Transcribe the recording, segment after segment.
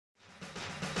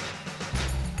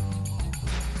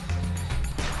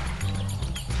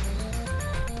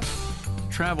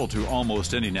travel to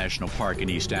almost any national park in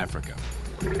East Africa,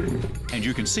 and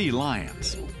you can see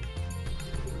lions.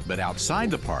 But outside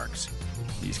the parks,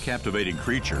 these captivating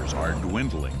creatures are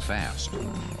dwindling fast.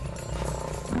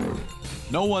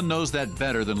 No one knows that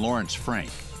better than Lawrence Frank,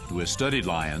 who has studied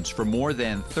lions for more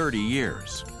than 30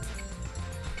 years.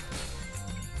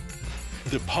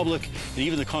 The public and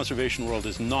even the conservation world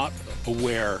is not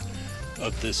aware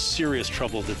of the serious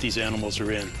trouble that these animals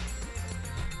are in.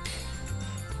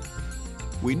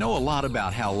 We know a lot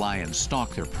about how lions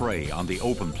stalk their prey on the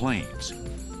open plains.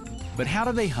 But how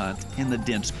do they hunt in the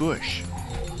dense bush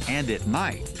and at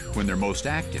night when they're most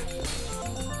active?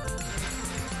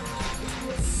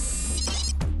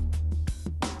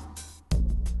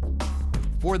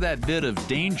 For that bit of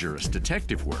dangerous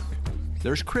detective work,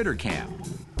 there's Crittercam,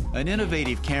 an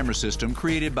innovative camera system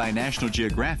created by National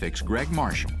Geographic's Greg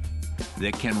Marshall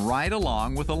that can ride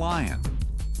along with a lion.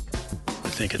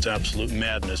 I think it's absolute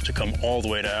madness to come all the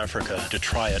way to Africa to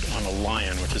try it on a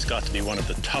lion, which has got to be one of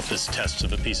the toughest tests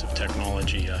of a piece of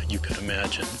technology you could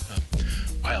imagine.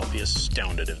 I'll be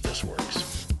astounded if this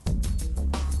works.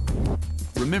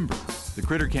 Remember, the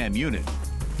Crittercam unit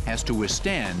has to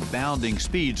withstand bounding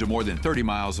speeds of more than 30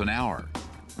 miles an hour,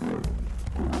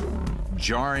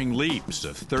 jarring leaps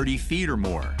of 30 feet or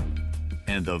more,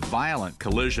 and the violent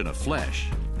collision of flesh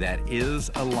that is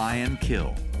a lion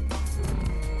kill.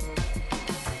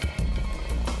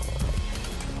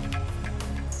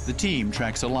 The team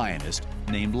tracks a lioness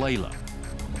named Layla.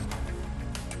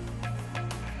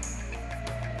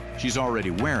 She's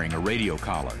already wearing a radio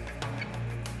collar.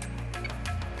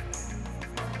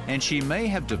 And she may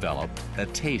have developed a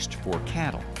taste for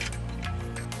cattle.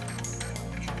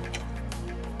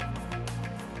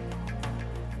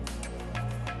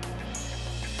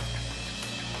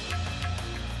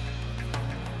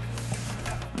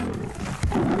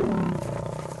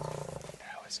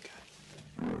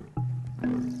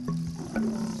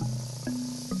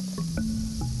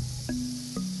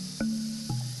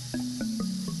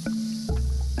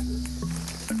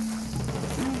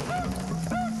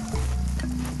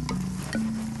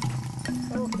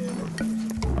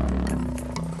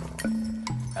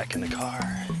 Back in the car,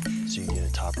 so you can get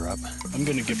a topper up. I'm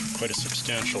going to give her quite a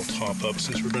substantial top-up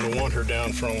since we're going to want her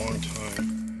down for a long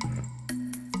time.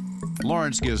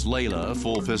 Lawrence gives Layla a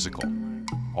full physical,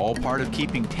 all part of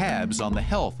keeping tabs on the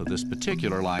health of this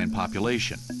particular lion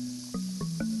population.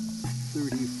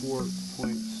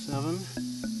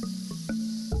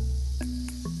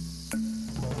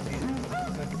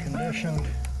 34.7. Good condition.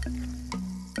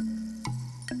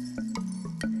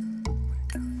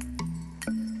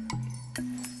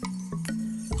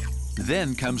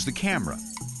 Then comes the camera,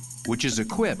 which is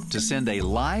equipped to send a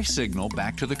live signal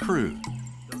back to the crew.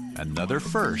 Another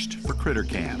first for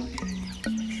Crittercam.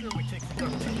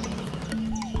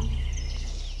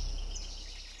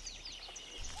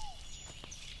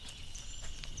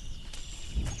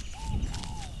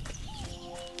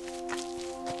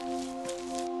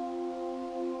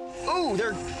 Oh,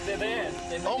 they're there.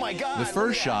 Oh my God! The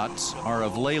first shots are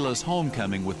of Layla's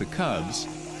homecoming with the cubs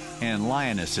and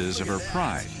lionesses of her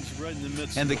pride.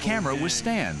 And the camera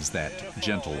withstands that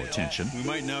gentle attention. We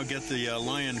might now get the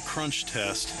lion crunch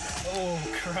test. Oh,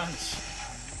 crunch.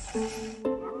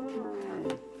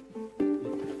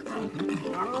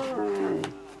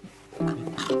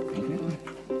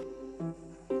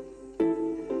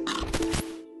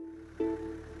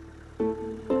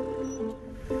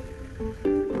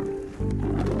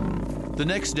 The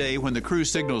next day, when the crew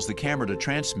signals the camera to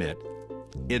transmit,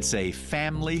 it's a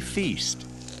family feast.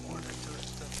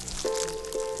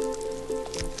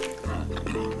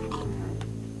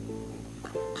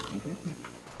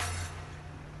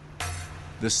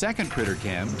 The second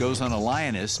Crittercam goes on a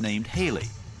lioness named Haley,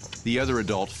 the other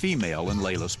adult female in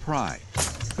Layla's pride.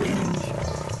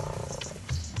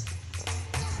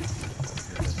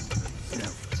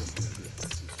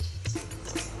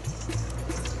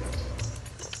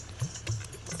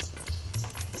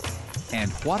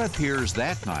 And what appears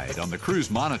that night on the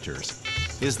crew's monitors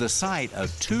is the sight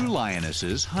of two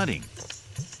lionesses hunting.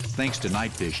 Thanks to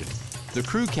night vision, the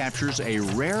crew captures a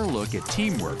rare look at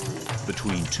teamwork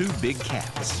between two big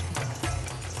cats.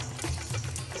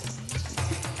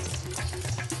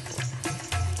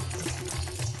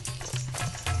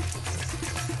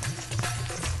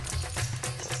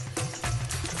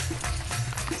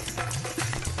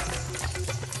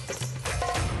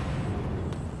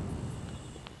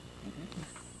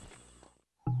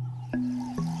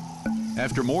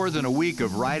 After more than a week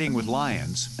of riding with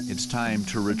lions, it's time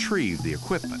to retrieve the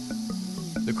equipment.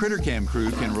 The Crittercam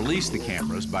crew can release the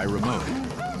cameras by remote,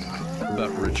 but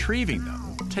retrieving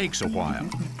them takes a while.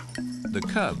 The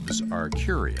cubs are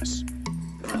curious.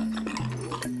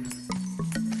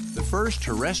 The first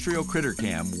terrestrial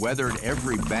Crittercam weathered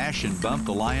every bash and bump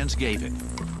the lions gave it.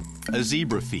 A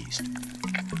zebra feast,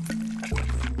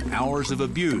 hours of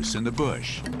abuse in the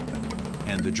bush,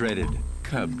 and the dreaded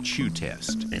cub chew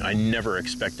test. I never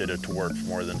expected it to work for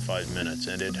more than 5 minutes,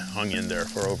 and it hung in there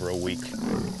for over a week.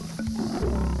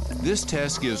 This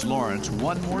test gives Lawrence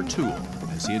one more tool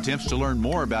as he attempts to learn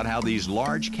more about how these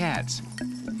large cats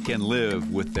can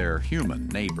live with their human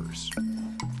neighbors.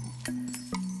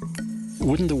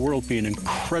 Wouldn't the world be an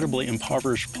incredibly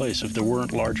impoverished place if there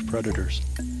weren't large predators?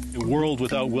 A world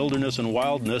without wilderness and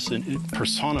wildness and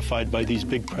personified by these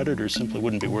big predators simply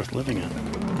wouldn't be worth living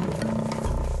in.